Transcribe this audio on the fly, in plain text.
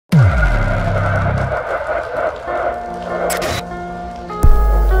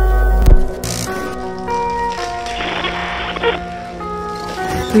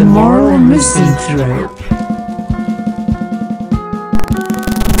The moral misanthrope.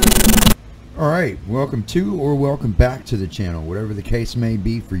 Alright, welcome to or welcome back to the channel, whatever the case may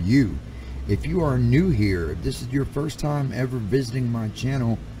be for you. If you are new here, if this is your first time ever visiting my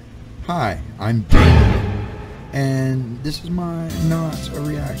channel, hi, I'm David, and this is my not a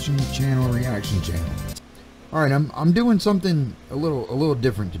reaction channel. Alright, I'm doing something a little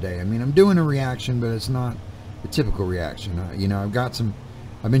different today. I mean, I'm doing a reaction, but it's not a typical reaction. You know,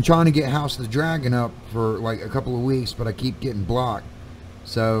 I've been trying to get House of the Dragon up for like a couple of weeks, but I keep getting blocked.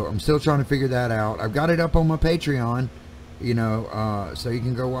 So I'm still trying to figure that out. I've got it up on my Patreon, you know, so you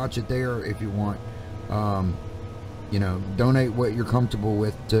can go watch it there if you want. You know, donate what you're comfortable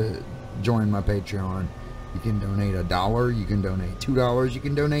with to join my Patreon. You can donate $1, you can donate $2, you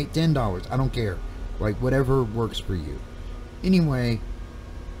can donate $10. I don't care, like whatever works for you. Anyway,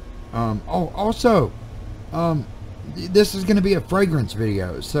 this is going to be a fragrance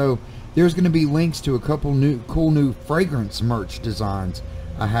video, so there's going to be links to a couple cool new fragrance merch designs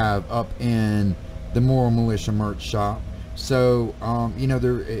I have up in the Moral Militia merch shop. So you know,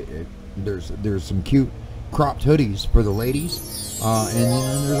 there's some cute cropped hoodies for the ladies, and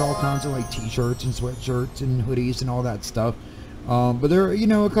then there's all kinds of like t-shirts and sweatshirts and hoodies and all that stuff. But there are, you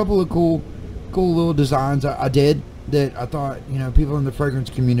know, a couple of cool little designs I did that I thought, you know, people in the fragrance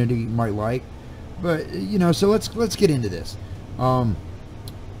community might like. But you know, so let's get into this.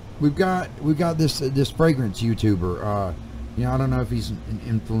 We've got this fragrance YouTuber. You know, I don't know if he's an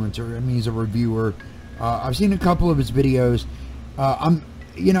influencer. I mean, he's a reviewer. I've seen a couple of his videos.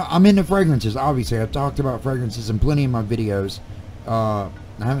 I'm into fragrances. Obviously, I've talked about fragrances in plenty of my videos. I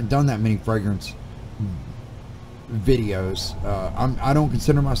haven't done that many fragrance videos. I don't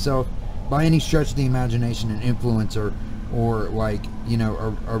consider myself by any stretch of the imagination an influencer or, like, you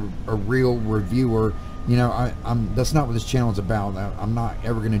know, a real reviewer. You know, that's not what this channel is about. I'm not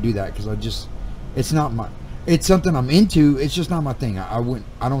ever going to do that, because it's something I'm into. It's just not my thing. I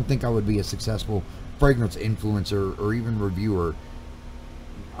don't think I would be a successful fragrance influencer or even reviewer.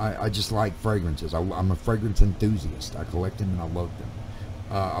 I just like fragrances. I'm a fragrance enthusiast. I collect them and I love them.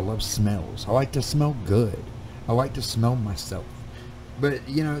 I love smells. I like to smell good. I like to smell myself. But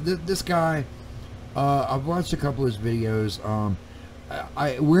you know, this guy, I've watched a couple of his videos.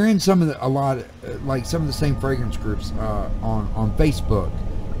 We're in some of the same fragrance groups on Facebook,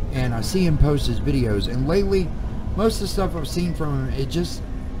 and I see him post his videos. And lately, most of the stuff I've seen from him,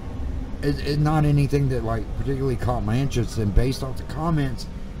 it's not anything that like particularly caught my interest. And based off the comments,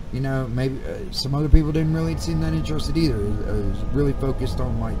 you know, maybe some other people didn't really seem that interested either. It was really focused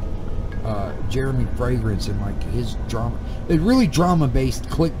on like Jeremy Fragrance and like his drama. It's really drama-based,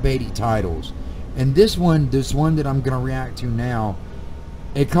 clickbaity titles. And this one that I'm gonna react to now,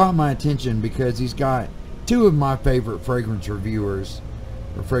 it caught my attention because he's got two of my favorite fragrance reviewers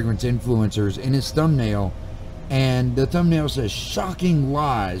or fragrance influencers in his thumbnail, and the thumbnail says "Shocking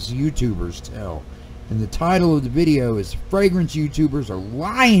Lies YouTubers Tell," and the title of the video is "Fragrance YouTubers Are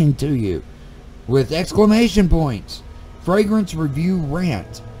Lying to You," with exclamation points. Fragrance review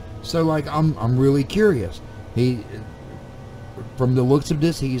rant. So like, I'm really curious. From the looks of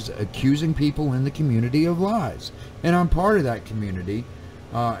this, he's accusing people in the community of lies, and I'm part of that community.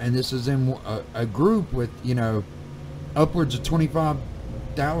 And this is in a group with, you know, upwards of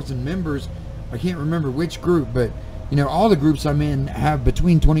 25,000 members. I can't remember which group, but you know, all the groups I'm in have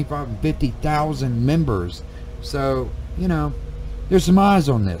between 25 and 50,000 members. So you know, there's some eyes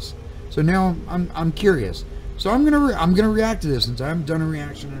on this. So now I'm curious. So I'm gonna react to this, since I haven't done a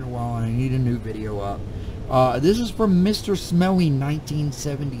reaction in a while and I need a new video up. This is from Mr. Smelly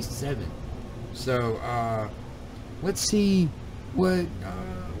 1977. So let's see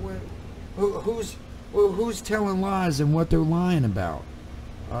who's telling lies and what they're lying about.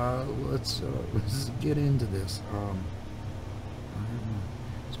 Let's get into this.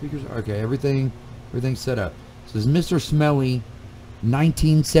 Speakers, okay, everything's set up. So this is Mr. Smelly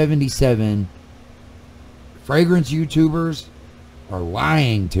 1977. Fragrance YouTubers are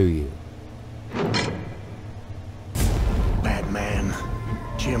lying to you. Batman,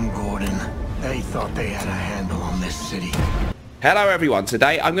 Jim Gordon, they thought they had a handle on this city. Hello everyone,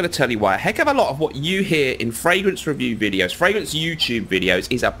 today I'm going to tell you why a heck of a lot of what you hear in fragrance review videos, fragrance YouTube videos,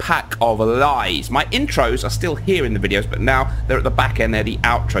 is a pack of lies. My intros are still here in the videos, but now they're at the back end, they're the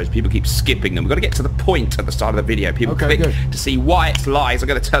outros. People keep skipping them. We've got to get to the point at the start of the video. People click to see why it's lies. I'm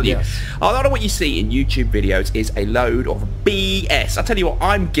going to tell you. A lot of what you see in YouTube videos is a load of BS. I'll tell you what,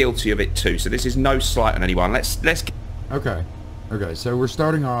 I'm guilty of it too, so this is no slight on anyone. Let's Okay, so we're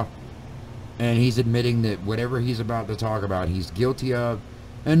starting off, and he's admitting that whatever he's about to talk about, he's guilty of,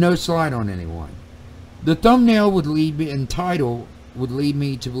 and no slight on anyone. The thumbnail would lead me in title would lead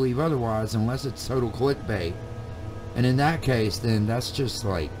me to believe otherwise, unless it's total clickbait. And in that case, then that's just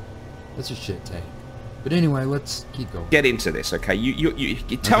like, that's a shit take. But anyway, let's keep going. Get into this, okay? You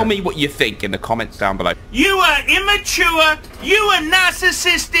tell me what you think in the comments down below. You are immature, you are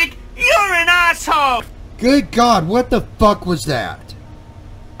narcissistic, you're an asshole! Good God, what the fuck was that?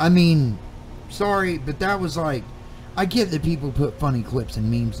 I mean, sorry, but that was like, I get that people put funny clips and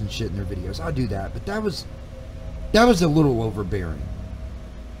memes and shit in their videos. I do that, but that was a little overbearing.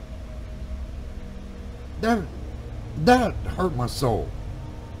 That hurt my soul.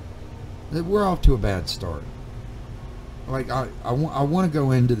 We're off to a bad start. Like, I want to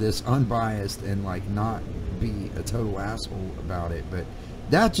go into this unbiased and like not be a total asshole about it, but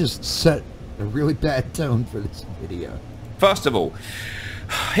that just set a really bad tone for this video. First of all,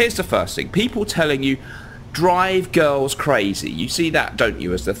 here's the first thing. People telling you, drive girls crazy. You see that, don't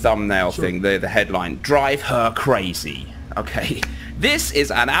you, as the thumbnail thing, the headline, drive her crazy. Okay, this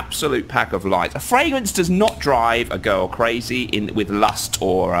is an absolute pack of lies. A fragrance does not drive a girl crazy with lust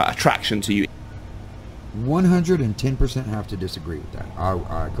or attraction to you. 110% have to disagree with that.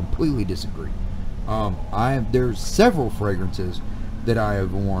 I completely disagree. There's several fragrances that I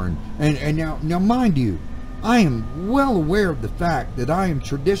have worn, and now mind you, I am well aware of the fact that I am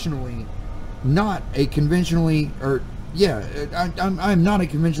traditionally not a conventionally, I'm not a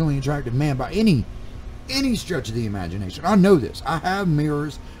conventionally attractive man by any stretch of the imagination. I know this. I have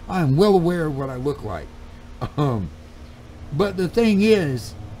mirrors. I am well aware of what I look like. But the thing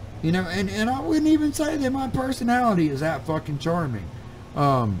is, you know, and I wouldn't even say that my personality is that fucking charming.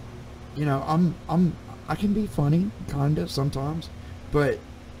 You know, I can be funny, kind of, sometimes. But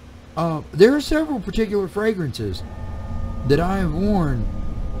there are several particular fragrances that I have worn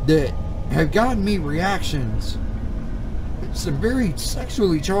that have gotten me reactions, some very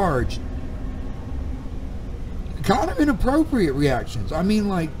sexually charged, kind of inappropriate reactions. I mean,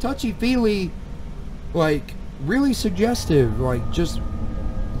 like, touchy-feely, like, really suggestive, like, just,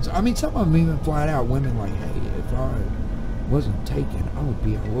 I mean, some of them even flat out women like, hey, if I wasn't taken, I would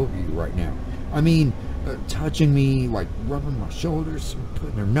be all over you right now. I mean, touching me, like, rubbing my shoulders,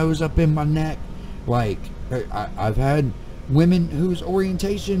 putting their nose up in my neck. Like, I've had women whose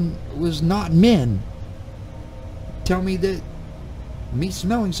orientation was not men tell me that me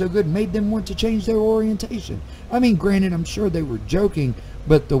smelling so good made them want to change their orientation. I mean, granted, I'm sure they were joking,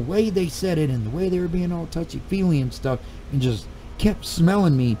 but the way they said it and the way they were being all touchy-feely and stuff and just kept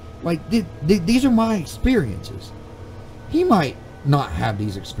smelling me, like, these are my experiences. He might not have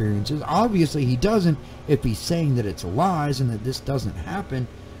these experiences. Obviously, he doesn't, if he's saying that it's lies and that this doesn't happen,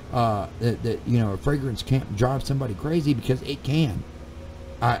 that you know, a fragrance can't drive somebody crazy, because it can.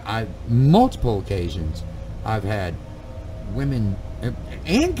 I multiple occasions I've had women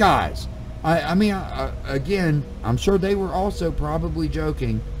and guys. I mean, again, I'm sure they were also probably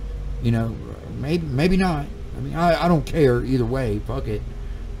joking. You know, maybe not. I mean, I don't care either way. Fuck it.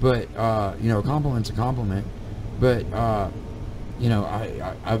 But you know, a compliment's a compliment. But you know,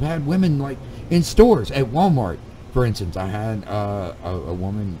 I've had women, like, in stores at Walmart, for instance. I had a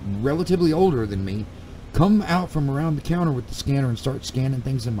woman relatively older than me come out from around the counter with the scanner and start scanning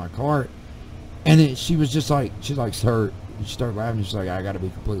things in my cart, and then she was just like, she's like, sir, she started laughing. She's like, I gotta be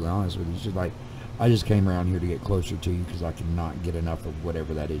completely honest with you. She's like, I just came around here to get closer to you because I cannot get enough of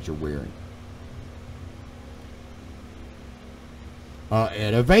whatever that is you're wearing.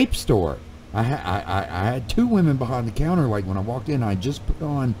 At a vape store, I had two women behind the counter. Like, when I walked in, I just put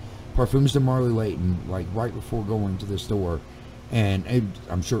on Parfums de Marley Layton, like, right before going to the store, and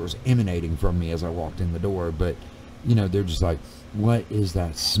I'm sure it was emanating from me as I walked in the door. But, you know, they're just like, what is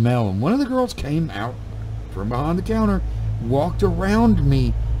that smell? And one of the girls came out from behind the counter, walked around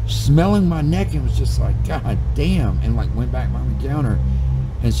me, smelling my neck, and was just like, God damn, and, like, went back behind the counter,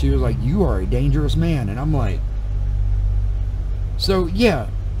 and she was like, you are a dangerous man. And I'm like, so yeah,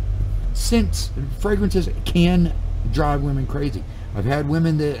 since fragrances can drive women crazy, I've had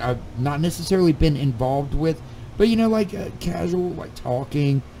women that I've not necessarily been involved with, but, you know, like casual, like,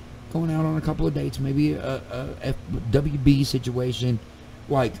 talking, going out on a couple of dates, maybe a FWB situation,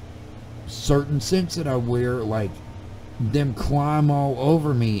 like, certain scents that I wear, like, them climb all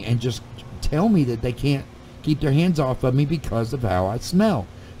over me and just tell me that they can't keep their hands off of me because of how I smell.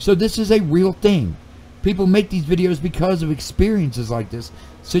 So this is a real thing. People make these videos because of experiences like this,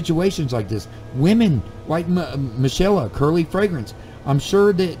 situations like this. Women like Michelle, Curly Fragrance. I'm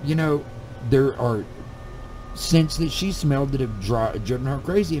sure that, you know, there are scents that she smelled that have driven her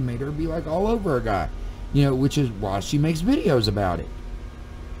crazy and made her be, like, all over a guy. You know, which is why she makes videos about it.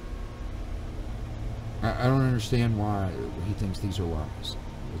 I don't understand why he thinks these are lies.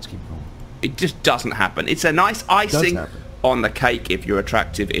 Let's keep going. It just doesn't happen. It's a nice icing on the cake if you're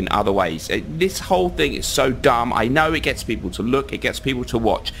attractive in other ways. This whole thing is so dumb. I know it gets people to look, it gets people to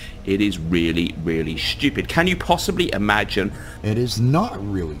watch. It is really, really stupid. Can you possibly imagine? It is not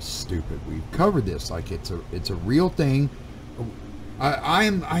really stupid. We've covered this. Like, it's a real thing. I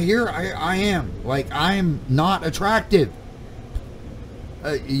am like, I am not attractive,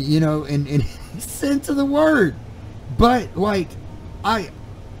 you know, in sense of the word, but like, I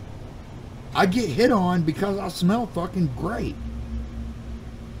get hit on because I smell fucking great.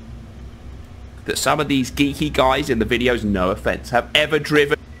 That some of these geeky guys in the videos, no offense, have ever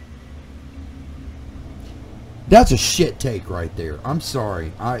driven. That's a shit take right there. I'm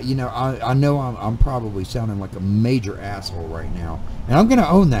sorry. I know I'm probably sounding like a major asshole right now, and I'm gonna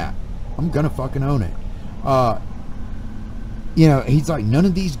own that. I'm gonna fucking own it. You know, he's like, none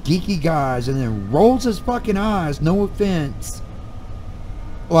of these geeky guys, and then rolls his fucking eyes. No offense.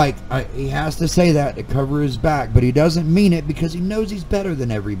 Like, he has to say that to cover his back, but he doesn't mean it because he knows he's better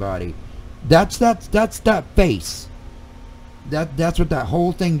than everybody. That's that face. That's what that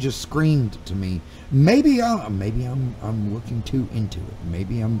whole thing just screamed to me. Maybe I'm looking too into it.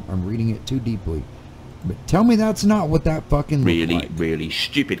 Maybe I'm reading it too deeply. But tell me that's not what that fucking really, looked like. really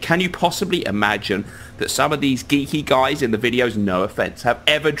stupid. Can you possibly imagine that some of these geeky guys in the videos, no offense, have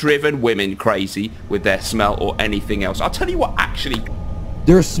ever driven women crazy with their smell or anything else? I'll tell you what, actually,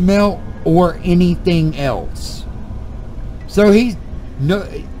 their smell or anything else. So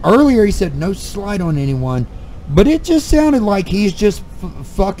earlier he said no slight on anyone, but it just sounded like he's just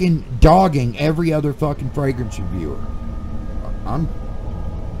fucking dogging every other fucking fragrance reviewer. I'm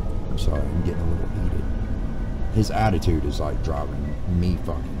sorry, I'm getting a little heated. His attitude is like driving me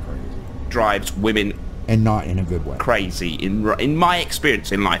fucking crazy. drives women and not in a good way. Crazy in my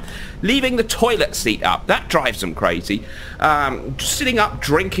experience in life. Leaving the toilet seat up, that drives them crazy. Sitting up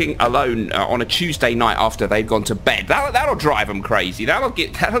drinking alone on a Tuesday night after they've gone to bed, that'll drive them crazy. That'll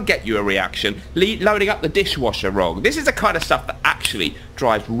get you a reaction. Loading up the dishwasher wrong. This is the kind of stuff that actually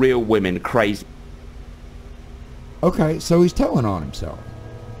drives real women crazy. Okay, so he's telling on himself.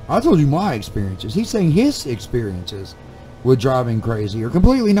 I told you my experiences. He's saying his experiences with driving crazy are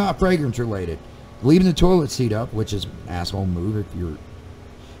completely not fragrance related. Leaving the toilet seat up, which is an asshole move if you're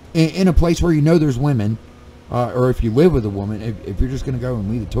in a place where you know there's women, or if you live with a woman. If you're just going to go and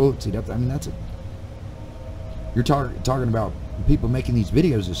leave the toilet seat up, I mean, that's a... You're talking about people making these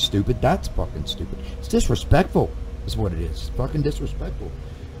videos is stupid. That's fucking stupid. It's disrespectful is what it is. It's fucking disrespectful.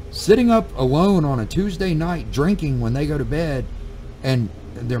 Sitting up alone on a Tuesday night drinking when they go to bed and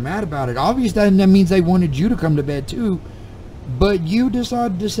they're mad about it. Obviously that means they wanted you to come to bed too, but you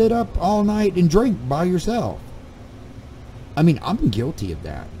decided to sit up all night and drink by yourself. I mean, I'm guilty of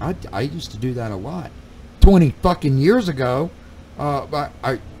that. I used to do that a lot 20 fucking years ago. But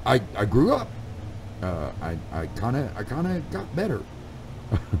I grew up. I kind of got better.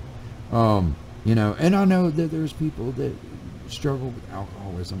 You know, and I know that there's people that struggle with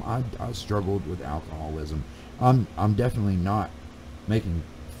alcoholism. I struggled with alcoholism. I'm definitely not making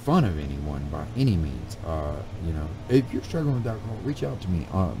fun of anyone by any means. You know, if you're struggling with alcohol, reach out to me.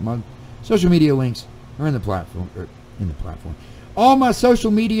 My social media links are in the platform. All my social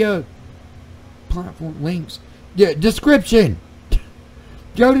media platform links, yeah, description.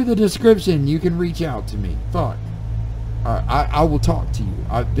 Go to the description. You can reach out to me. Fuck. I will talk to you.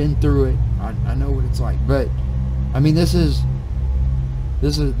 I've been through it. I know what it's like. But I mean, this is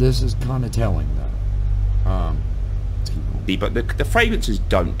kind of telling though. But the fragrances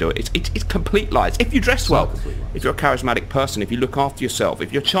don't do it. It's complete lies. If you dress well, if you're a charismatic person, if you look after yourself,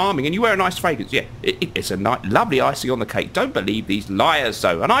 if you're charming and you wear a nice fragrance, yeah, it's a lovely icing on the cake. Don't believe these liars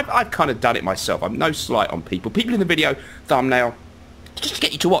though. And I've kind of done it myself. I'm no slight on people. People in the video thumbnail, just to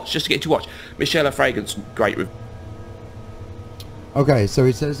get you to watch. Michelle, a fragrance, great review. Okay, so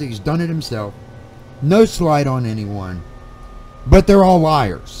he says he's done it himself. No slight on anyone, but they're all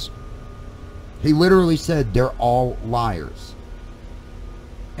liars. He literally said they're all liars.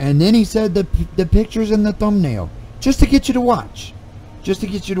 And then he said the pictures in the thumbnail, just to get you to watch. Just to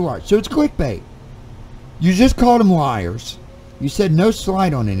get you to watch. So it's clickbait. You just called them liars. You said no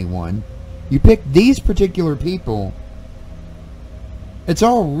slight on anyone. You picked these particular people. It's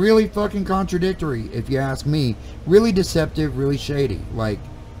all really fucking contradictory, if you ask me. Really deceptive, really shady. Like,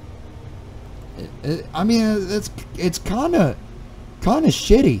 I mean, it's kind of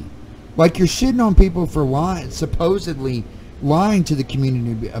shitty. Like, you're shitting on people for supposedly lying to the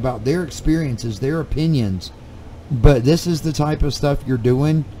community about their experiences, their opinions. But this is the type of stuff you're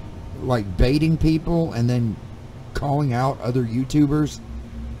doing, like baiting people and then calling out other YouTubers.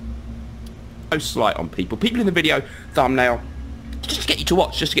 No slight on people. People in the video thumbnail, just to get you to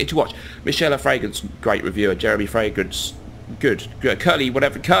watch. Michelle, a fragrance, great reviewer. Jeremy Fragrance, Good. Curly,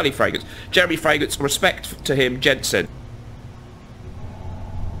 whatever. Curly Fragrance. Jeremy Fragrance. Respect to him. Jensen.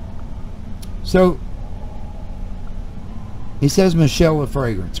 So he says Michelle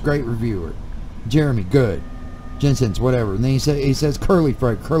Fragrance, great reviewer. Jeremy, good. Jensen's whatever. And then he says Curly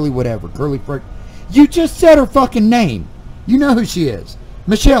Fragrance, Curly whatever, Curly Fragrance. You just said her fucking name. You know who she is.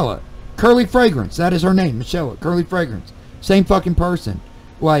 Michelle Curly Fragrance. That is her name. Michelle Curly Fragrance. Same fucking person.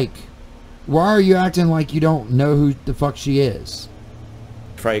 Like, why are you acting like you don't know who the fuck she is?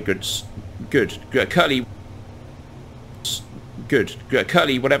 Fragrance. Good. Curly. Good.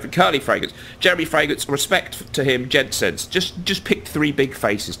 Curly, whatever. Curly Fragrance. Jeremy Fragrance. Respect to him. Jensen's. Just pick 3 big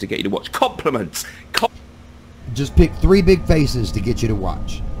faces to get you to watch. Compliments. Just pick 3 big faces to get you to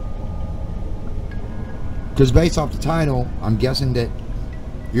watch. Because based off the title, I'm guessing that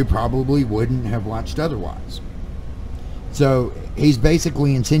you probably wouldn't have watched otherwise. So he's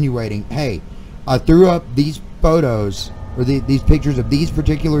basically insinuating, hey, I threw up these photos or these pictures of these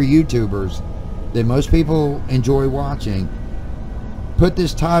particular YouTubers that most people enjoy watching, put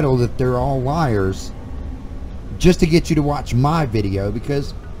this title that they're all liars just to get you to watch my video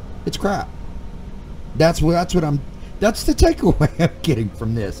because it's crap. That's the takeaway I'm getting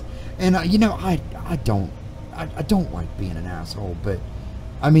from this. And you know, I don't like being an asshole, but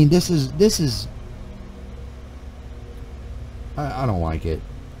I mean, this is I don't like it.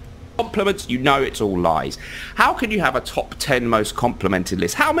 Compliments, you know it's all lies. How can you have a top 10 most complimented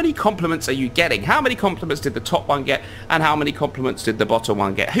list? How many compliments are you getting? How many compliments did the top one get? And how many compliments did the bottom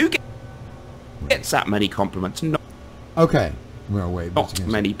one get? Who gets that many compliments? Not, okay. Well, wait. Not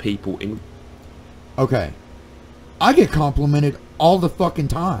many people in... Okay. I get complimented all the fucking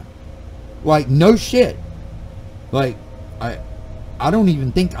time. Like, no shit. Like, I don't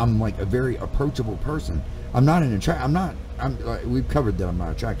even think I'm like a very approachable person. I'm not we've covered that I'm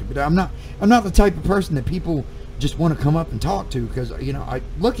not attractive, but I'm not the type of person that people just want to come up and talk to because, you know,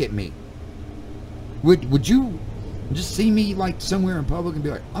 look at me. Would you just see me like somewhere in public and be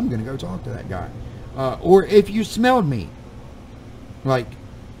like, I'm gonna go talk to that guy? Or if you smelled me, like,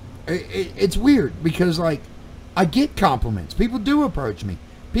 it's weird because, like, I get compliments. People do approach me.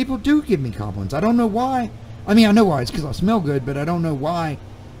 People do give me compliments. I don't know why. I mean, I know why. It's because I smell good, but I don't know why,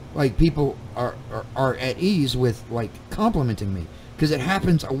 like, people are at ease with, like, complimenting me. Because it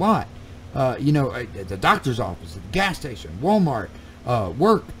happens a lot. You know, at the doctor's office, at the gas station, Walmart,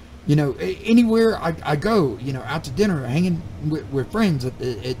 work, you know, anywhere I go, you know, out to dinner, hanging with friends,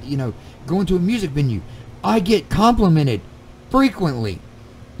 you know, going to a music venue. I get complimented frequently.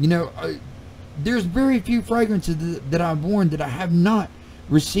 You know, there's very few fragrances that I've worn that I have not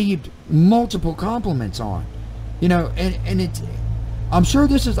received multiple compliments on. You know, and it's, I'm sure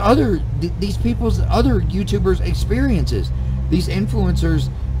this is these people's other YouTubers' experiences. These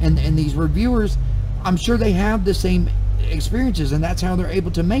influencers and these reviewers, I'm sure they have the same experiences, and that's how they're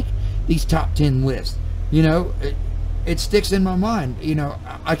able to make these top 10 lists. You know, it sticks in my mind. You know,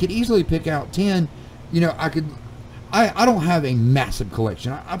 I could easily pick out 10. You know, I don't have a massive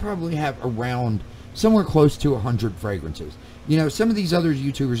collection. I probably have around somewhere close to 100 fragrances. You know, some of these other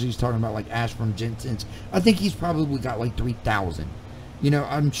YouTubers he's talking about, like Ash from Jensen's, I think he's probably got like 3,000. You know,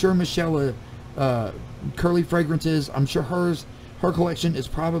 I'm sure Michelle Curly Fragrances, I'm sure her collection is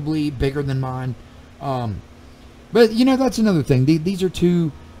probably bigger than mine. But, you know, that's another thing. These are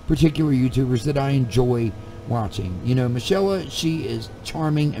 2 particular YouTubers that I enjoy watching. You know, Michelle, she is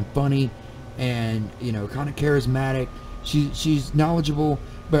charming and funny and, you know, kind of charismatic. She's knowledgeable.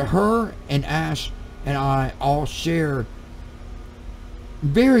 But her and Ash and I all share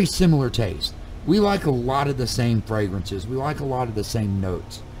very similar taste. We like a lot of the same fragrances. We like a lot of the same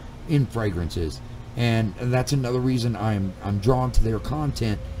notes in fragrances. And that's another reason I'm drawn to their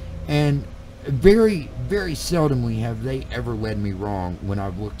content. And very, very seldomly have they ever led me wrong when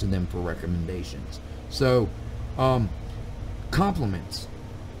I've looked to them for recommendations. So, compliments.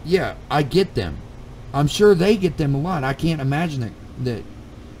 Yeah, I get them. I'm sure they get them a lot. I can't imagine that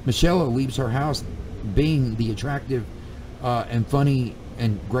Michelle leaves her house being the attractive and funny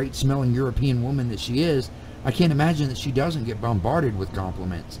and great smelling European woman that she is. I can't imagine that she doesn't get bombarded with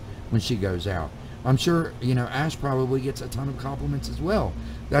compliments when she goes out. I'm sure, you know, Ash probably gets a ton of compliments as well.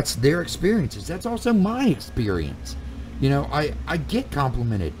 That's their experiences. That's also my experience. You know, I get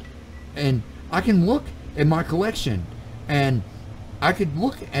complimented, and I can look at my collection, and I could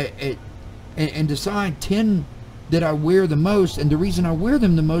look at and decide 10 that I wear the most, and the reason I wear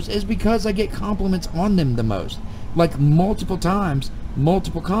them the most is because I get compliments on them the most. Like multiple times,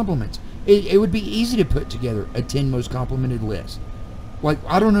 multiple compliments. It would be easy to put together a 10 most complimented list. Like,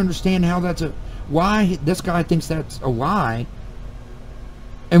 I don't understand how why this guy thinks that's a lie,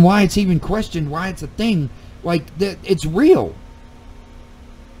 and why it's even questioned, why it's a thing Like, that, it's real.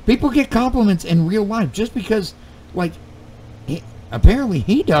 People get compliments in real life just because, like, apparently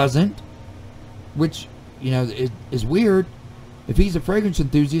he doesn't, which, you know, is weird. If he's a fragrance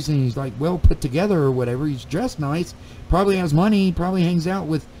enthusiast and he's, like, well put together or whatever, he's dressed nice, probably has money, probably hangs out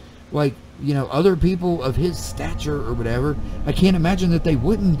with, like, you know, other people of his stature or whatever, I can't imagine that they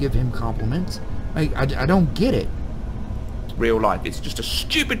wouldn't give him compliments. I don't get it. Real life, it's just a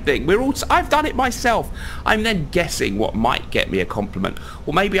stupid thing. I've done it myself. I'm then guessing what might get me a compliment,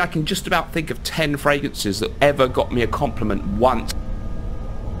 or maybe I can just about think of 10 fragrances that ever got me a compliment once.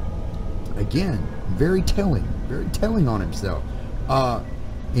 Again, very telling on himself.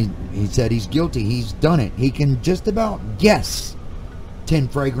 He said he's guilty, he's done it. He can just about guess 10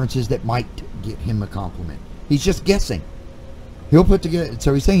 fragrances that might get him a compliment. He's just guessing. He'll put together,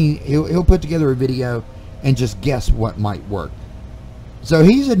 so he's saying he'll put together a video and just guess what might work. So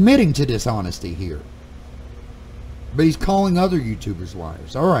he's admitting to dishonesty here. But he's calling other YouTubers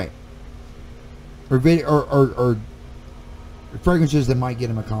liars. Alright. Or fragrances that might get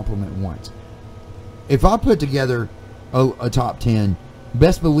him a compliment once. If I put together a top 10,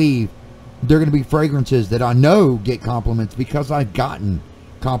 best believe they're going to be fragrances that I know get compliments because I've gotten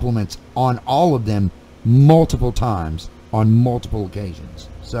compliments on all of them multiple times on multiple occasions.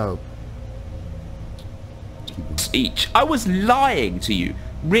 So each. I was lying to you,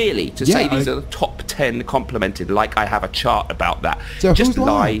 really, to say these are the top 10 complimented, like I have a chart about that. So just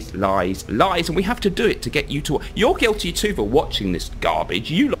lies, lies, and we have to do it to get you to. You're guilty too for watching this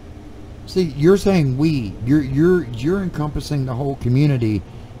garbage. You see, you're saying you're encompassing the whole community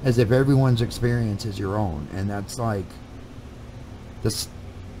as if everyone's experience is your own, and that's like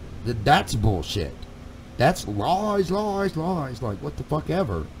that's bullshit. That's lies. Like, what the fuck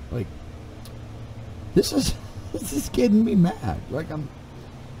ever. Like, this is getting me mad. Like,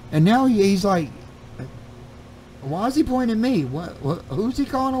 and now he's like, why is he pointing at me? What who's he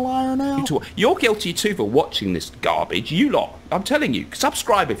calling a liar now? You're guilty too for watching this garbage. You lot, I'm telling you,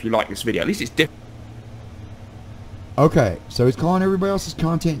 subscribe if you like this video. At least it's different. Okay, so he's calling everybody else's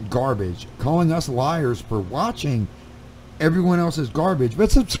content garbage, calling us liars for watching everyone else's garbage, but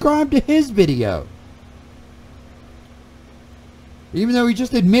subscribe to his video. Even though he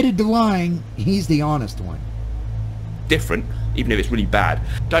just admitted to lying, he's the honest one. Different, even if it's really bad.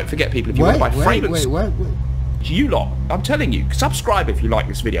 Don't forget, people, if you want to buy fragrance... Wait. You lot, I'm telling you, subscribe if you like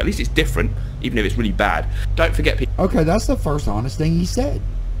this video. At least it's different, even if it's really bad. Don't forget, people... Okay, that's the first honest thing he said.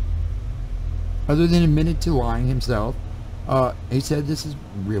 Other than admitted to lying himself, he said this is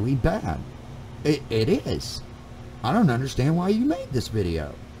really bad. It is. I don't understand why you made this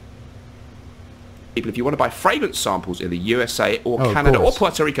video. People, if you want to buy fragrance samples in the USA or Canada or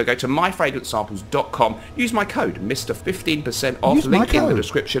Puerto Rico, go to myfragrancesamples.com. Use my code Mr. 15% off. Link in the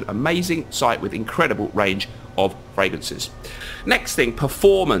description. Amazing site with incredible range of fragrances. Next thing,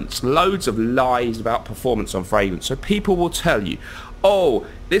 performance. Loads of lies about performance on fragrance. So people will tell you, oh,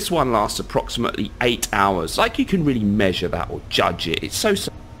 this one lasts approximately 8 hours. Like, you can really measure that or judge it. It's so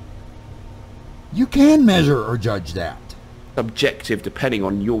you can measure or judge that. Subjective, depending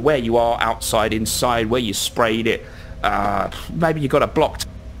on where you are, outside, inside, where you sprayed it. Maybe you got a blocked.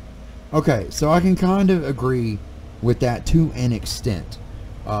 Okay, so I can kind of agree with that to an extent.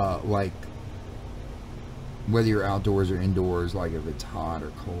 Like, whether you're outdoors or indoors, like if it's hot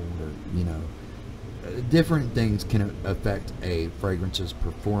or cold, or, you know, different things can affect a fragrance's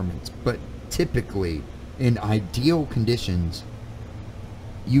performance. But typically, in ideal conditions,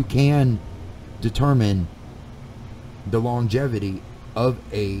 you can determine the longevity of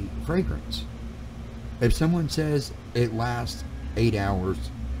a fragrance. If someone says it lasts 8 hours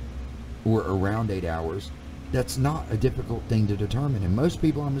or around 8 hours, that's not a difficult thing to determine. And most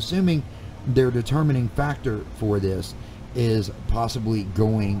people, I'm assuming, their determining factor for this is possibly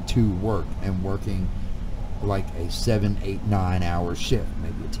going to work and working like a 7, 8, 9 hour shift,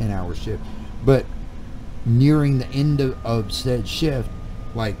 maybe a 10-hour shift. But nearing the end of said shift,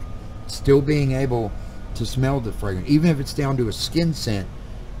 like, still being able to smell the fragrance, even if it's down to a skin scent,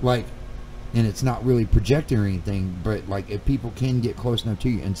 like, and it's not really projecting or anything, but like, if people can get close enough to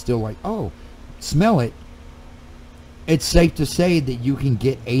you and still like, oh, smell it, it's safe to say that you can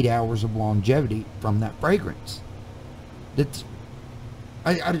get 8 hours of longevity from that fragrance. That's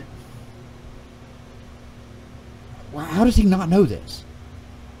how does he not know this?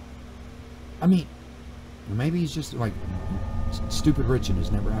 I mean, maybe he's just like stupid rich and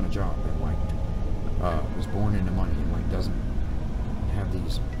has never had a job, and like was born into money and like doesn't have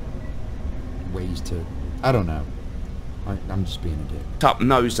these ways to, I don't know. I'm just being a dick. Up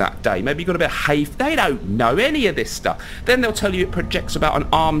nose that day. Maybe you got a bit of hay. They don't know any of this stuff. Then they'll tell you it projects about an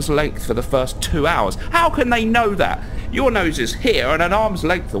arm's length for the first 2 hours. How can they know that? Your nose is here and an arm's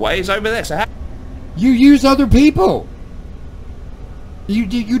length away is over there. So how... You use other people.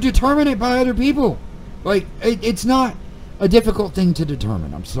 You determine it by other people. Like, it's not a difficult thing to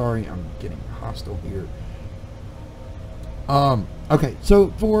determine. I'm sorry, I'm getting hostile here. Okay,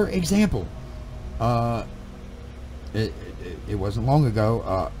 so for example, it wasn't long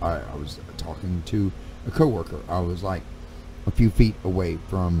ago, I was talking to a coworker. I was like a few feet away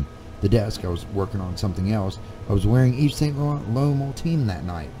from the desk. I was working on something else. I was wearing Yves Saint Laurent L'Homme Ultime that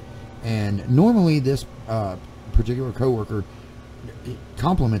night, and normally this particular coworker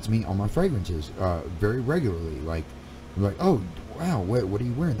compliments me on my fragrances very regularly. Like, oh wow, what are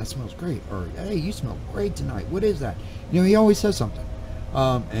you wearing? That smells great. Or, hey, you smell great tonight. What is that? You know, he always says something,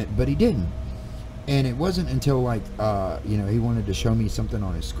 but he didn't. And it wasn't until, like, you know, he wanted to show me something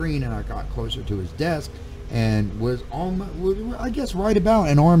on his screen, and I got closer to his desk and was I guess right about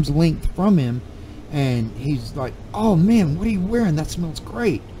an arm's length from him, and he's like, oh man, what are you wearing? That smells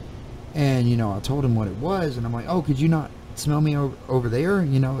great. And, you know, I told him what it was, and I'm like, oh, could you not smell me over there?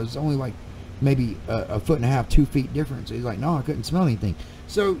 You know, it's only like maybe a foot and a half, 2 feet difference. He's like, no, I couldn't smell anything.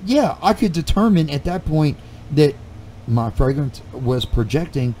 So yeah, I could determine at that point that my fragrance was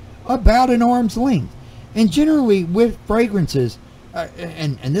projecting about an arm's length. And generally with fragrances,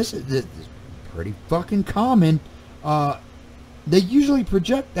 and this is pretty fucking common, they usually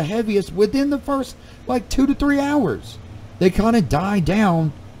project the heaviest within the first like 2 to 3 hours. They kind of die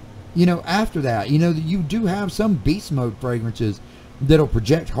down, you know, after that. You know, you do have some beast mode fragrances that'll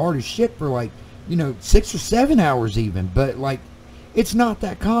project hard as shit for like, you know, 6 or 7 hours even, but like, it's not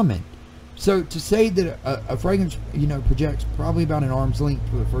that common. So to say that a fragrance, you know, projects probably about an arm's length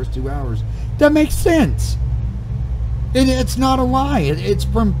for the first 2 hours, that makes sense. And it's not a lie. It's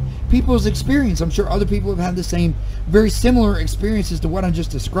from people's experience. I'm sure other people have had the same, very similar experiences to what I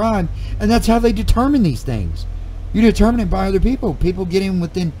just described, and that's how they determine these things. You determine it by other people. People get in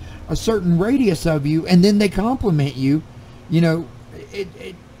within a certain radius of you, and then they compliment you. You know,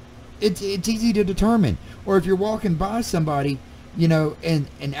 it's easy to determine. Or if you're walking by somebody, you know, and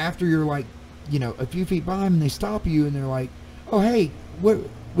after you're like, you know, a few feet by them, and they stop you, and they're like, oh, hey,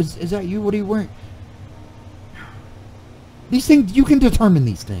 is that you? What are you wearing? These things, you can determine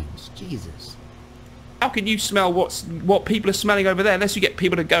these things. Jesus. How can you smell what people are smelling over there unless you get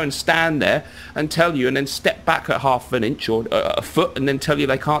people to go and stand there and tell you, and then step back at half an inch or a foot and then tell you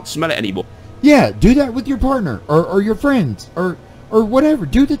they can't smell it anymore? Yeah, do that with your partner or your friends or whatever.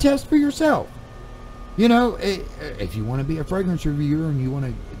 Do the test for yourself. You know, if you want to be a fragrance reviewer and you want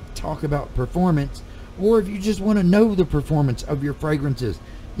to talk about performance, or if you just want to know the performance of your fragrances,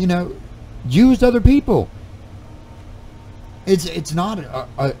 you know, use other people. It's not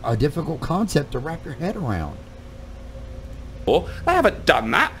a difficult concept to wrap your head around. Or they haven't done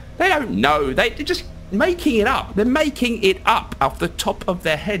that. They don't know. They're just making it up. They're making it up off the top of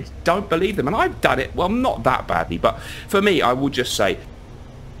their heads. Don't believe them. And I've done it. Well, not that badly, but for me, I will just say,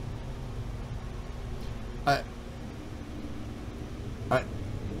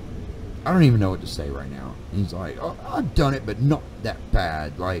 I don't even know what to say right now. He's like, oh, I've done it, but not that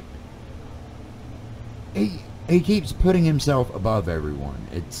bad. Like, he keeps putting himself above everyone.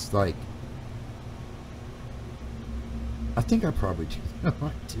 It's like, I think I probably do that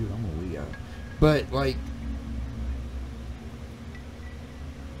too. I'm a Leo. But like,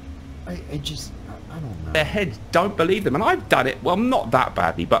 I don't know. Their heads don't believe them. And I've done it. Well, not that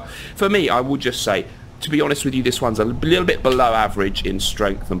badly, but for me, I will just say, to be honest with you, this one's a little bit below average in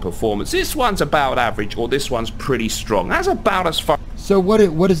strength and performance. This one's about average, or this one's pretty strong. That's about as far. So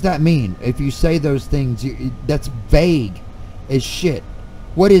what does that mean? If you say those things, that's vague as shit.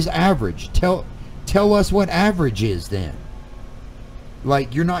 What is average? Tell us what average is then.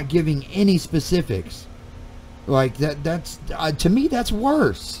 Like, you're not giving any specifics. Like that's to me that's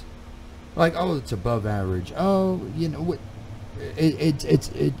worse. Like, oh, it's above average. Oh, you know what?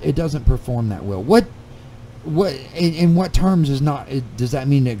 It doesn't perform that well. What in what terms is not? Does that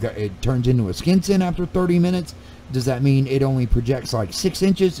mean it turns into a skin tint after 30 minutes? Does that mean it only projects like 6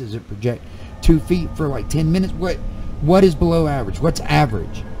 inches? Does it project 2 feet for like 10 minutes? What is below average? What's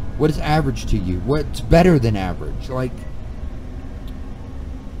average? What is average to you? What's better than average? Like, as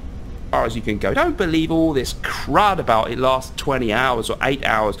far as you can go. Don't believe all this crud about it lasts 20 hours or 8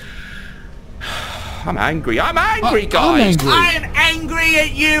 hours. I'm angry. I'm angry, guys. I am angry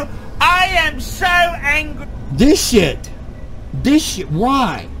at you. I am so angry. This shit,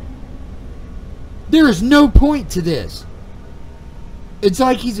 why? There is no point to this. It's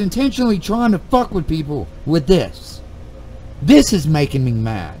like he's intentionally trying to fuck with people with this. This is making me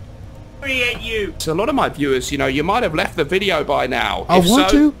mad. At you. So a lot of my viewers, you know, you might have left the video by now. I want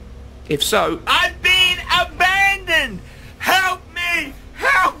to. If so, I've been abandoned. Help me!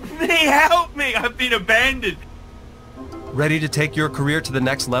 Help me! Help me! I've been abandoned. Ready to take your career to the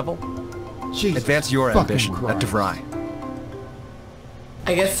next level? Jesus Advance your fucking ambition Christ. at DeVry.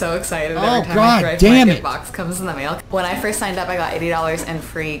 I get so excited Oh, every time God my damn gift it. box comes in the mail. When I first signed up, I got $80 and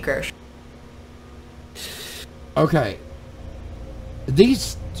free groceries. Okay.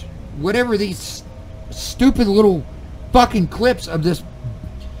 These, whatever these stupid little fucking clips of this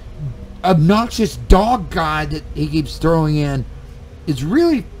obnoxious dog guy that he keeps throwing in is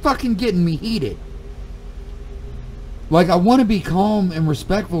really fucking getting me heated. Like, I want to be calm and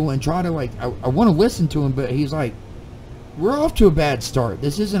respectful and try to, like, I want to listen to him, but he's like, we're off to a bad start.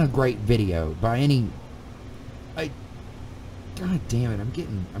 This isn't a great video by any... God damn it,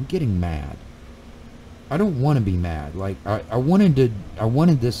 I'm getting mad. I don't want to be mad. Like, I wanted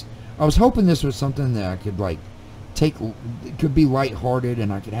this... I was hoping this was something that I could, like, take... It could be lighthearted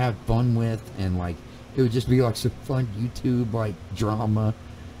and I could have fun with, and, like, it would just be, like, some fun YouTube, like, drama.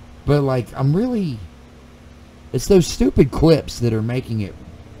 But, like, I'm really... It's those stupid clips that are making it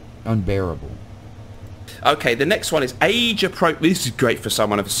unbearable. okay, the next one is age appropriate. This is great for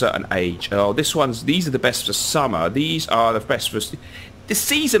someone of a certain age. Oh, these are the best for summer. These are the best for... The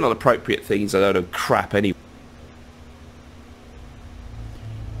seasonal appropriate things are a load of crap anyway.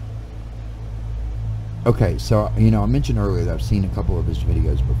 Okay, so, you know, I mentioned earlier that I've seen a couple of his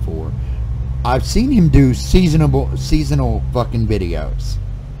videos before. I've seen him do seasonal fucking videos.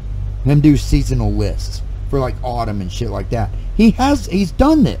 Him do seasonal lists for, like, autumn and shit like that. He's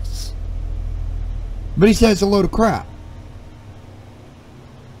done this. But he says it's a load of crap.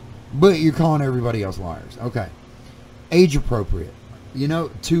 But you're calling everybody else liars. Okay. Age appropriate. You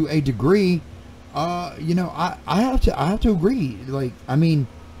know, to a degree, you know, I have to agree. Like, I mean,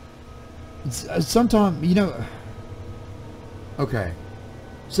 sometimes, you know, okay.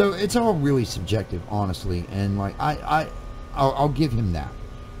 So it's all really subjective, honestly, and like I'll give him that.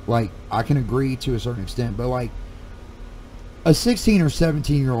 Like, I can agree to a certain extent, but like a 16 or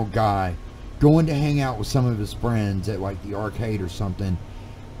 17-year-old guy going to hang out with some of his friends at like the arcade or something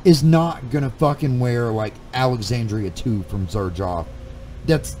is not gonna fucking wear like Alexandria 2 from Zerjoff.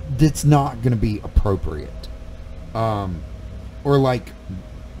 That's not gonna be appropriate. Or like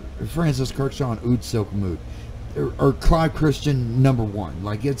Francis Kirkshaw and Oud Silkmood, or Clive Christian #1.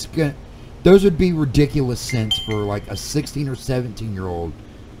 Like, it's gonna, those would be ridiculous scents for like a 16 or 17-year-old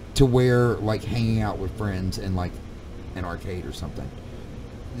to wear, like hanging out with friends in like an arcade or something.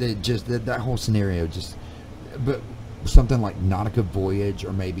 That whole scenario just, but something like Nautica Voyage,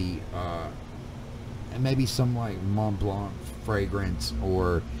 or maybe some like Mont Blanc fragrance,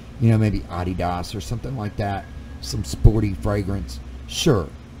 or, you know, maybe Adidas or something like that, some sporty fragrance. Sure,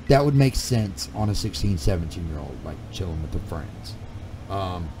 that would make sense on a 16, 17-year-old, like chilling with their friends.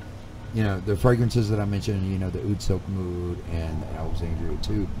 You know, the fragrances that I mentioned, you know, the Oud Silkmood and the Alexandria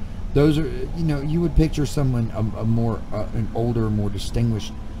 2, those are, you know, you would picture someone an older, more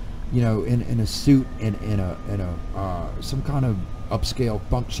distinguished, you know, in a suit and in a some kind of upscale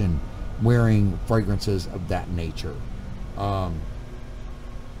function, wearing fragrances of that nature. The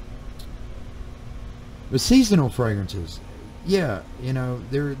seasonal fragrances, yeah, you know,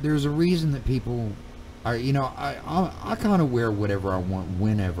 there's a reason that people are, you know, I kind of wear whatever I want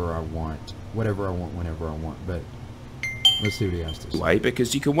whenever I want, whatever I want whenever I want. But let's see what he has to say.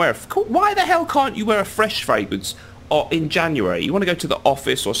 Because you can wear why the hell can't you wear a fresh fragrance in January? You want to go to the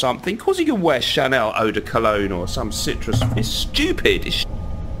office or something? Of course you can wear Chanel Eau de Cologne or some citrus. It's stupid.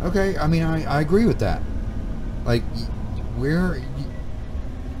 Okay, I mean, I agree with that. Like, wear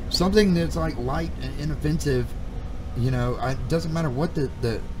something that's like light and inoffensive. You know, it doesn't matter what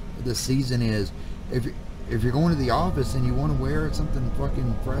the season is. If you're going to the office and you want to wear something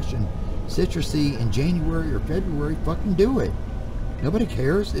fucking fresh and citrusy in January or February, fucking do it. Nobody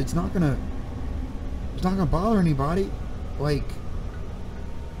cares. It's not gonna bother anybody. Like,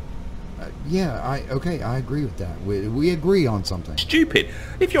 yeah, I agree with that. We agree on something. Stupid.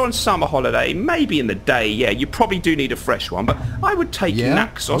 If you're on summer holiday, maybe in the day, yeah, you probably do need a fresh one. But I would take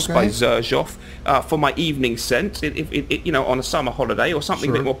Naxos by Zerjoff for my evening scent. If you know, on a summer holiday, or something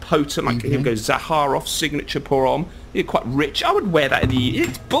a bit more potent, like here goes Zaharoff signature pour on. It's quite rich. I would wear that in the.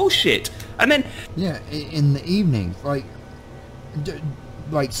 It's bullshit. And then yeah, in the evenings, like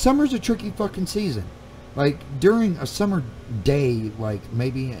summer's a tricky fucking season. Like, during a summer day, like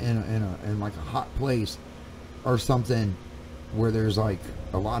maybe in like a hot place or something where there's like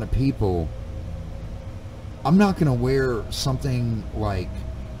a lot of people, I'm not gonna wear something like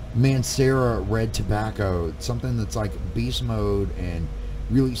Mancera red tobacco, something that's like beast mode and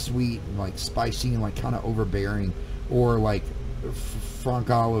really sweet and like spicy and like kind of overbearing, or like Frank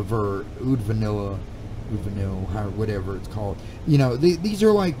Oliver Oud Vanilla, whatever it's called. You know, these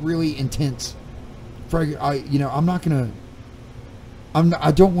are like really intense. I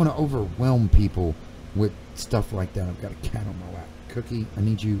don't want to overwhelm people with stuff like that. I've got a cat on my lap. Cookie, I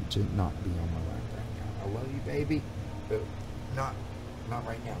need you to not be on my lap right now. I love you, baby, but not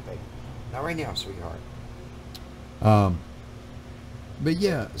right now, baby. Not right now, sweetheart. But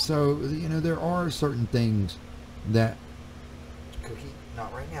yeah, so, you know, there are certain things that... Cookie,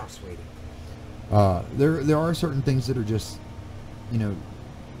 not right now, sweetie. There are certain things that are just, you know,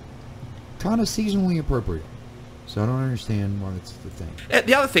 kind of seasonally appropriate. So I don't understand why that's the thing.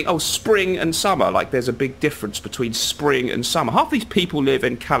 The other thing, spring and summer. Like, there's a big difference between spring and summer. Half these people live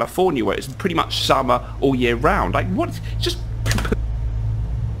in California, where it's pretty much summer all year round. Like, what? Just...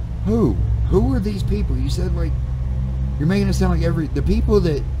 Who are these people? You said, like, you're making it sound like the people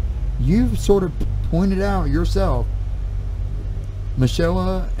that you've sort of pointed out yourself,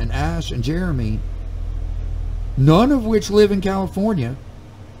 Michelle and Ash and Jeremy, none of which live in California.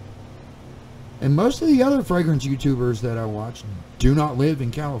 And most of the other fragrance YouTubers that I watch do not live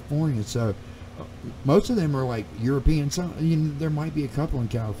in California. So most of them are like European. Some, you know, there might be a couple in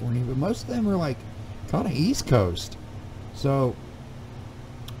California, but most of them are like kind of East Coast. So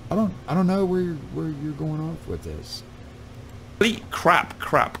I don't know where you're going off with this. Crap.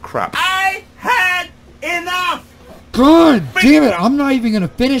 I had enough! God damn it, I'm not even gonna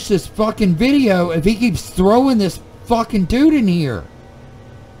finish this fucking video if he keeps throwing this fucking dude in here.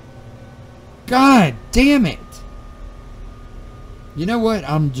 God damn it. You know what?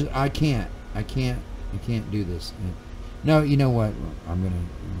 I can't do this. No, you know what? I'm gonna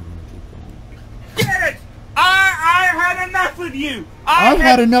keep going. Get it! I had enough with you! I've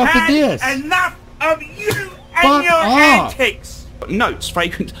had enough of this! Enough of you and Fuck your off. antics! Notes,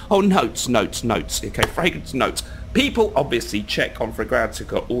 fragrance. Oh, notes. Okay, fragrance notes. People obviously check on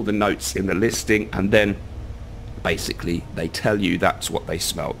Fragrantica all the notes in the listing, and then basically they tell you that's what they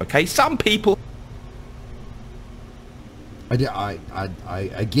smell. Okay, some people. I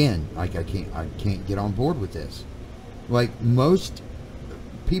can't get on board with this. Like, most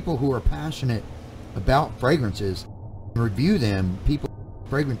people who are passionate about fragrances, review them,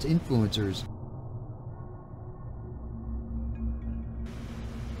 fragrance influencers.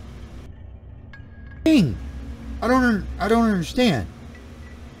 I don't understand.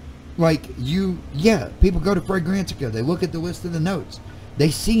 Like, people go to Fragrantica, they look at the list of the notes, they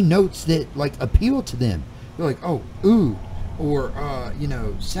see notes that like appeal to them. They're like, oh, oud, or you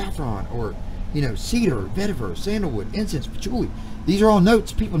know, saffron, or you know, cedar, vetiver, sandalwood, incense, patchouli. These are all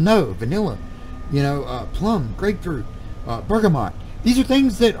notes people know. Vanilla, you know, plum, grapefruit, bergamot. These are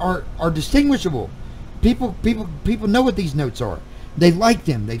things that are distinguishable. People know what these notes are. They like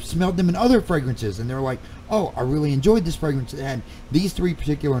them. They've smelled them in other fragrances, and they're like, oh, I really enjoyed this fragrance. It had these 3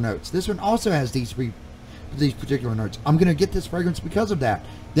 particular notes. This one also has these particular notes. I'm going to get this fragrance because of that.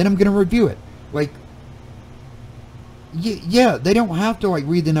 Then I'm going to review it. Like, yeah, they don't have to, like,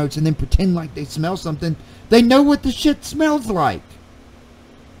 read the notes and then pretend like they smell something. They know what the shit smells like.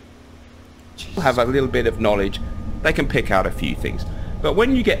 Have a little bit of knowledge, they can pick out a few things. But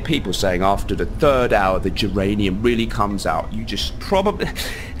when you get people saying after the 3rd hour the geranium really comes out, you just probably...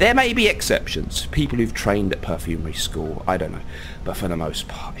 There may be exceptions, people who've trained at perfumery school, I don't know. But for the most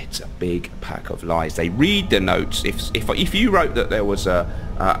part, it's a big pack of lies. They read the notes. If you wrote that there was a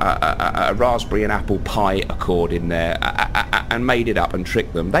raspberry and apple pie accord in there and made it up and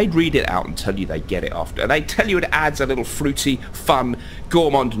tricked them, they'd read it out and tell you they get it after. They'd tell you it adds a little fruity, fun,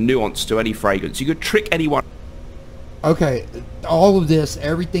 gourmand nuance to any fragrance. You could trick anyone. Okay, all of this,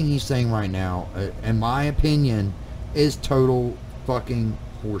 everything he's saying right now, in my opinion, is total fucking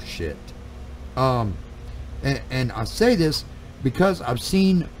horseshit. And I say this because I've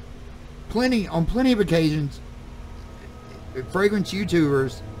seen on plenty of occasions, fragrance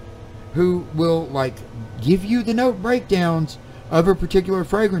YouTubers who will, like, give you the note breakdowns of a particular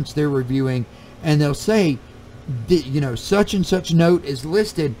fragrance they're reviewing, and they'll say, you know, such and such note is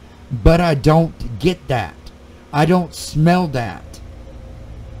listed, but I don't get that. I don't smell that.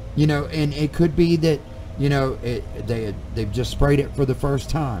 You know, and it could be that, you know, they've just sprayed it for the first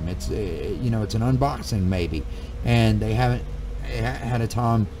time. It's you know, it's an unboxing maybe, and they hasn't had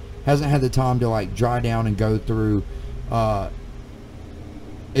the time to, like, dry down and go through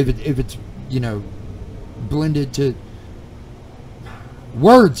if it's, you know, blended to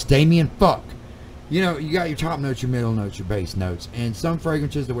words, Damien, fuck. you know, you got your top notes, your middle notes, your base notes, and some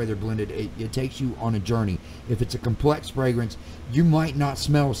fragrances, the way they're blended, it takes you on a journey. If it's a complex fragrance, you might not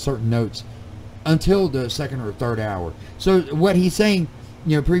smell certain notes until the second or third hour. So what he's saying,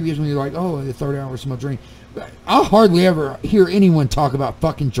 you know, previously you're like, oh, the third hour smell geranium. I hardly ever hear anyone talk about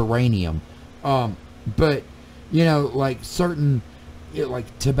fucking geranium. But, you know, like certain,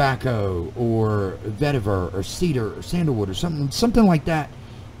 like tobacco or vetiver or cedar or sandalwood or something like that.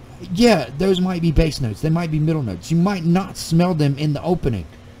 Yeah, those might be base notes. They might be middle notes. You might not smell them in the opening.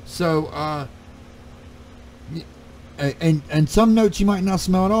 So, and some notes you might not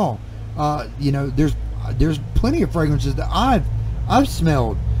smell at all. You know, there's plenty of fragrances that I've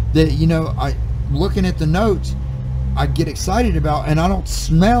smelled that, you know, looking at the notes, I get excited about, and I don't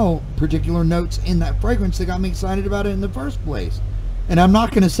smell particular notes in that fragrance that got me excited about it in the first place. And I'm not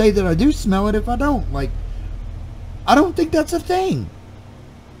going to say that I do smell it if I don't. Like, I don't think that's a thing.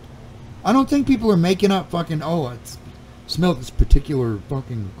 I don't think people are making up fucking, oh, I smell this particular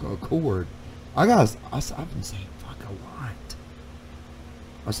fucking chord. I've been saying fuck a lot.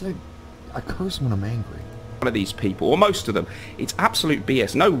 I curse when I'm angry. One of these people, or most of them, it's absolute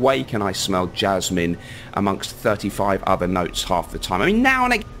BS. No way can I smell jasmine amongst 35 other notes half the time. I mean, now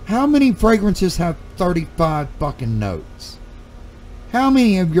and again. How many fragrances have 35 fucking notes? How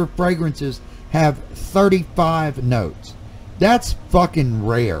many of your fragrances have 35 notes? That's fucking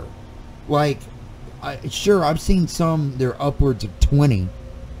rare. Like, sure, I've seen some, they're upwards of 20.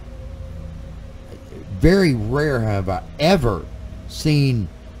 Very rare have I ever seen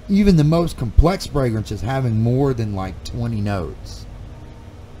even the most complex fragrances having more than like 20 notes.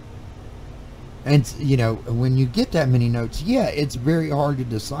 And, you know, when you get that many notes, yeah, it's very hard to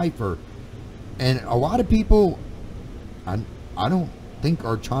decipher. And a lot of people, I don't think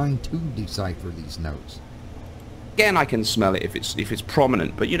are trying to decipher these notes. Again, I can smell it if it's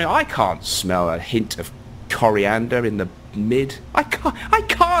prominent, but you know, I can't smell a hint of coriander in the mid. I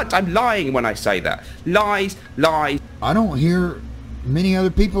can't. I'm lying when I say that. Lies. I don't hear many other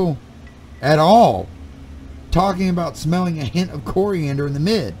people at all talking about smelling a hint of coriander in the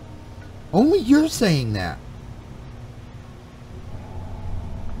mid. Only you're saying that.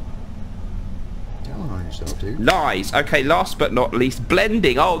 Telling on yourself, dude. Lies. Okay, last but not least,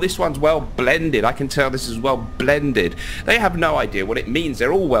 blending. Oh, this one's well blended. I can tell this is well blended. They have no idea what it means.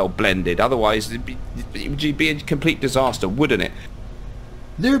 They're all well blended. Otherwise, it would be a complete disaster, wouldn't it?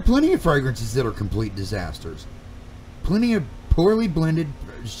 There are plenty of fragrances that are complete disasters. Plenty of poorly blended,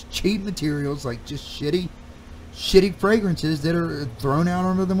 cheap materials, like just shitty fragrances that are thrown out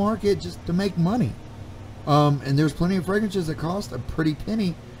onto the market just to make money. And there's plenty of fragrances that cost a pretty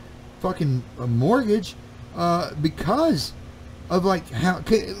penny, fucking a mortgage, because of like how.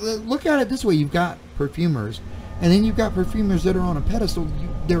 Look at it this way: you've got perfumers, and then you've got perfumers that are on a pedestal.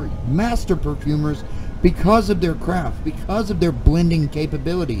 They're master perfumers because of their craft, because of their blending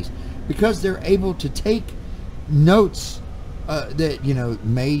capabilities, because they're able to take notes that, you know,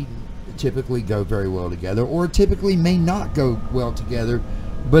 may typically go very well together or typically may not go well together,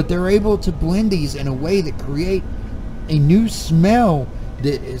 but they're able to blend these in a way that create a new smell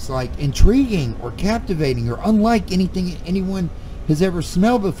that is like intriguing or captivating or unlike anything anyone has ever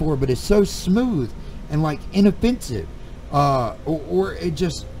smelled before, but is so smooth and like inoffensive, or it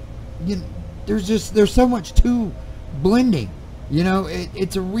just, you know, there's so much to blending, you know.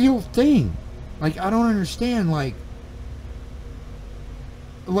 It's a real thing. Like, I don't understand,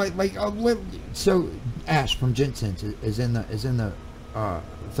 so Ash from Jensen's is in the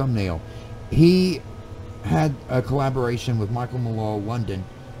thumbnail. He had a collaboration with Michael Malone London,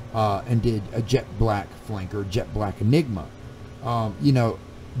 and did a jet black flanker, jet black enigma. You know,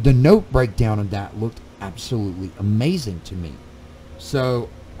 the note breakdown of that looked absolutely amazing to me. So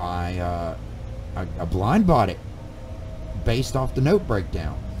I blind bought it based off the note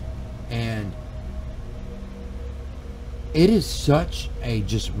breakdown, and it is such a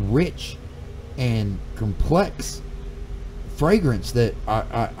just rich and complex fragrance that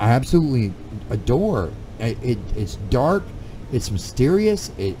I absolutely adore. It's dark, it's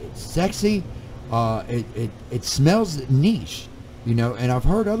mysterious, it's sexy, it smells niche, you know. And I've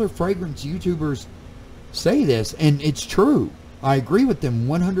heard other fragrance YouTubers say this, and it's true. I agree with them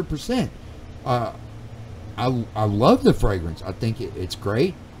 100%. I love the fragrance. I think it's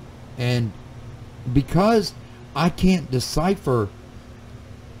great, and because I can't decipher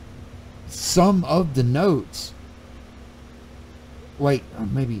some of the notes, like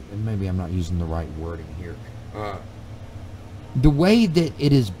maybe I'm not using the right wording here. The way that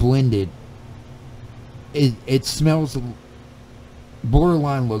it is blended, it smells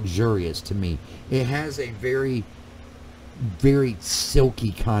borderline luxurious to me. It has a very, very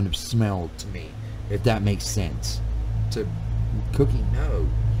silky kind of smell to me. if that makes sense. To cookie, no.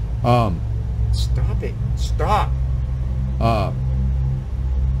 Stop it. Stop.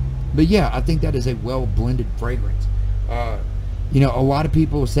 But yeah, I think that is a well blended fragrance. You know, a lot of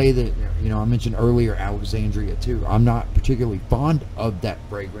people say that, you know, I mentioned earlier Alexandria too. I'm not particularly fond of that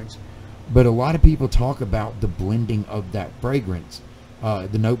fragrance, but a lot of people talk about the blending of that fragrance.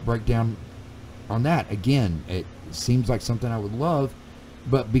 The note breakdown on that, again, it seems like something I would love,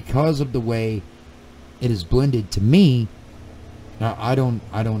 but because of the way it is blended to me, I don't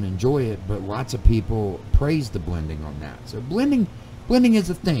enjoy it, but lots of people praise the blending on that. So blending is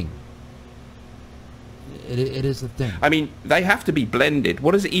a thing. It is a thing. I mean, they have to be blended.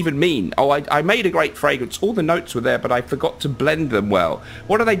 What does it even mean? Oh, I made a great fragrance. All the notes were there, but I forgot to blend them well.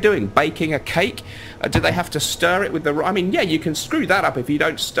 What are they doing? Baking a cake? Do they have to stir it with the... I mean, yeah, you can screw that up if you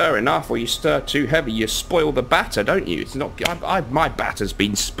don't stir enough or you stir too heavy. You spoil the batter, don't you? It's not... my batter's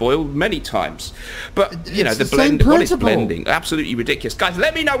been spoiled many times. But, you know, the blend... What is blending? Absolutely ridiculous. Guys,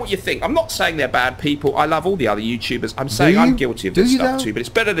 let me know what you think. I'm not saying they're bad people. I love all the other YouTubers. I'm saying I'm guilty of this stuff too. But it's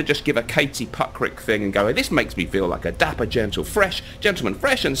better to just give a Katie Puckrick thing and go, this makes me feel like a dapper, gentleman, fresh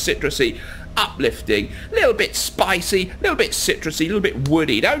and citrusy, uplifting, a little bit spicy, a little bit citrusy, a little bit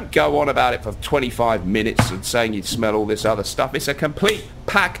woody. Don't go on about it for 25 minutes and saying you smell all this other stuff. It's a complete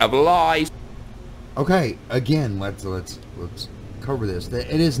pack of lies. Okay, again, let's cover this.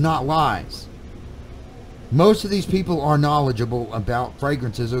 It is not lies. Most of these people are knowledgeable about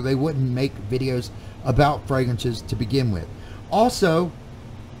fragrances, or they wouldn't make videos about fragrances to begin with. Also,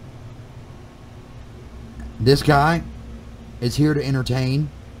 this guy is here to entertain.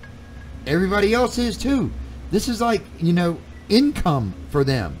 Everybody else is too. This is like, you know, income for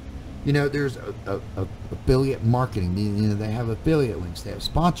them. You know, there's affiliate marketing. You know, they have affiliate links. They have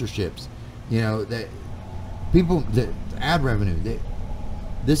sponsorships. You know, that people, the ad revenue.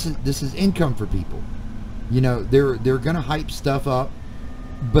 This is income for people. You know, they're gonna hype stuff up,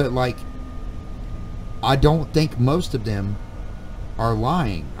 but like, I don't think most of them are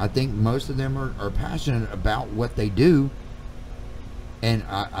lying. I think most of them are passionate about what they do, and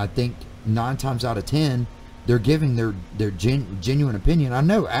I think 9 times out of 10 they're giving their genuine opinion. I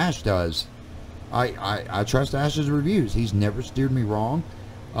know Ash does. I trust Ash's reviews. He's never steered me wrong.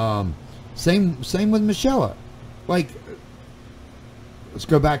 Same with Michelle. Like, let's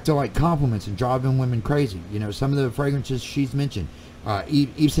go back to like compliments and driving women crazy. You know, some of the fragrances she's mentioned: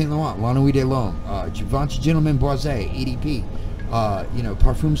 Yves Saint Laurent, La Nuit des L'Homme, Givenchy Gentleman Boisé, EDP. You know,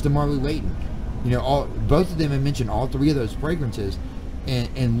 Parfums de Marley Layton. You know, both of them have mentioned all 3 of those fragrances,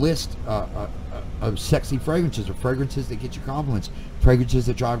 and list of sexy fragrances, or fragrances that get you compliments, fragrances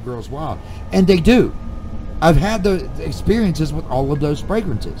that drive girls wild, and they do. I've had the experiences with all of those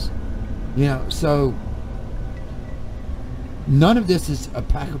fragrances. You know, so none of this is a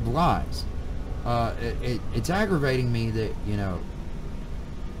pack of lies. It's aggravating me that, you know,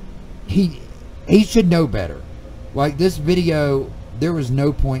 he should know better. Like, this video, there was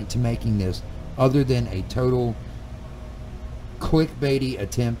no point to making this other than a total clickbaity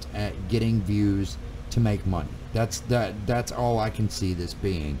attempt at getting views to make money. That's all I can see this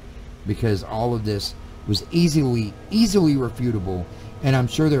being, because all of this was easily refutable, and I'm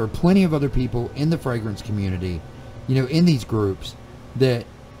sure there are plenty of other people in the fragrance community, you know, in these groups that,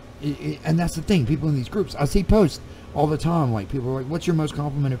 and that's the thing, people in these groups, I see posts all the time, like people are like, what's your most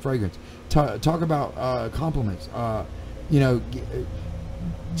complimented fragrance? Talk about compliments. You know,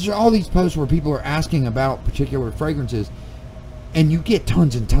 all these posts where people are asking about particular fragrances, and you get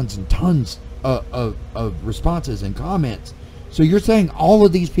tons and tons and tons of responses and comments. So you're saying all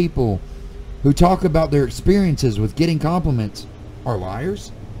of these people who talk about their experiences with getting compliments are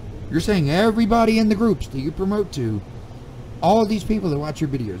liars? You're saying everybody in the groups that you promote to, all of these people that watch your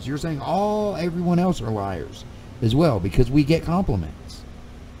videos, you're saying everyone else are liars as well, because we get compliments.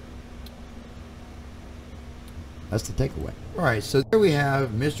 That's the takeaway. All right, so there we have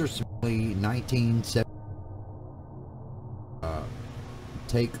Mr. Smiley 1970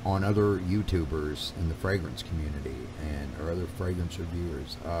 take on other YouTubers in the fragrance community or other fragrance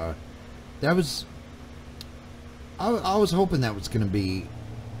reviewers. That was, I was hoping that was going to be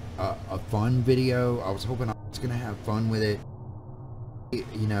a fun video. I was hoping I was going to have fun with it.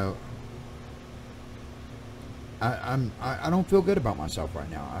 You know, I don't feel good about myself right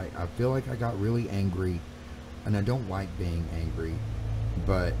now. I feel like I got really angry, and I don't like being angry,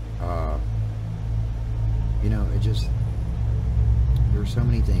 but you know, it just, there were so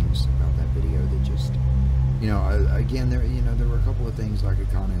many things about that video that just, you know, again, there were a couple of things I could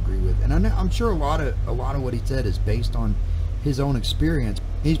kind of agree with, and I'm sure a lot of what he said is based on his own experience.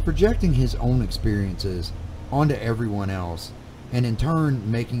 He's projecting his own experiences onto everyone else, and in turn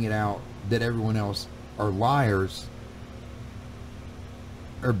making it out that everyone else are liars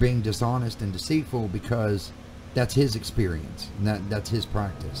or being dishonest and deceitful, because that's his experience and that's his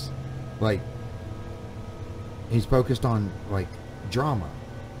practice. Like, he's focused on like drama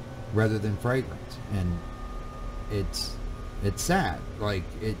rather than fragrance, and it's sad. Like,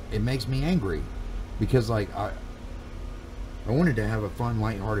 it makes me angry, because like I wanted to have a fun,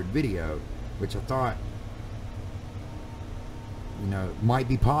 lighthearted video, which I thought, you know, might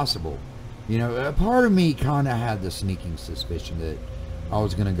be possible. You know, a part of me kind of had the sneaking suspicion that I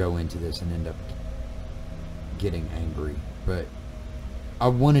was going to go into this and end up getting angry, but I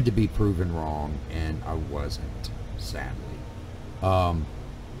wanted to be proven wrong, and I wasn't, sadly.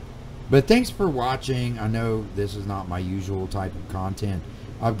 But thanks for watching. I know this is not my usual type of content.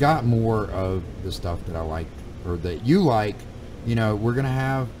 I've got more of the stuff that I like, or that you like. You know, we're gonna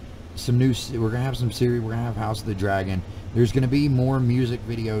have some new. We're gonna have some series. We're gonna have House of the Dragon. There's gonna be more music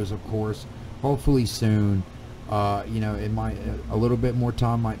videos, of course. Hopefully soon. You know, it might, a little bit more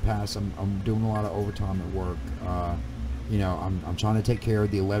time might pass. I'm doing a lot of overtime at work. You know, I'm trying to take care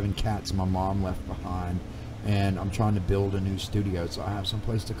of the 11 cats my mom left behind, and I'm trying to build a new studio so I have some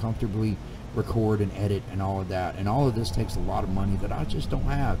place to comfortably record and edit and all of that. And all of this takes a lot of money that I just don't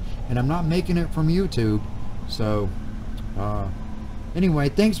have, and I'm not making it from YouTube. So anyway,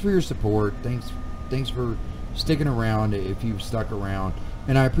 thanks for your support. Thanks for sticking around, if you've stuck around,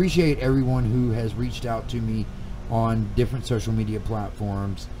 and I appreciate everyone who has reached out to me on different social media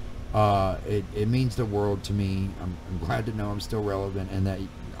platforms. It means the world to me. I'm glad to know I'm still relevant and that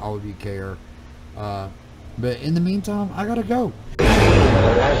all of you care. But in the meantime, I gotta go.